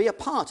join that? Be a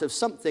part of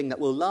something that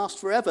will last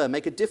forever,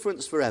 make a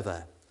difference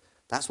forever.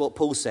 That's what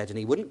Paul said, and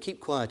he wouldn't keep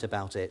quiet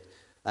about it.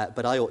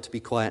 But I ought to be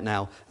quiet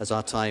now as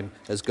our time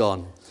has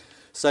gone.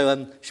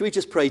 So should we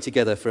just pray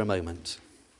together for a moment?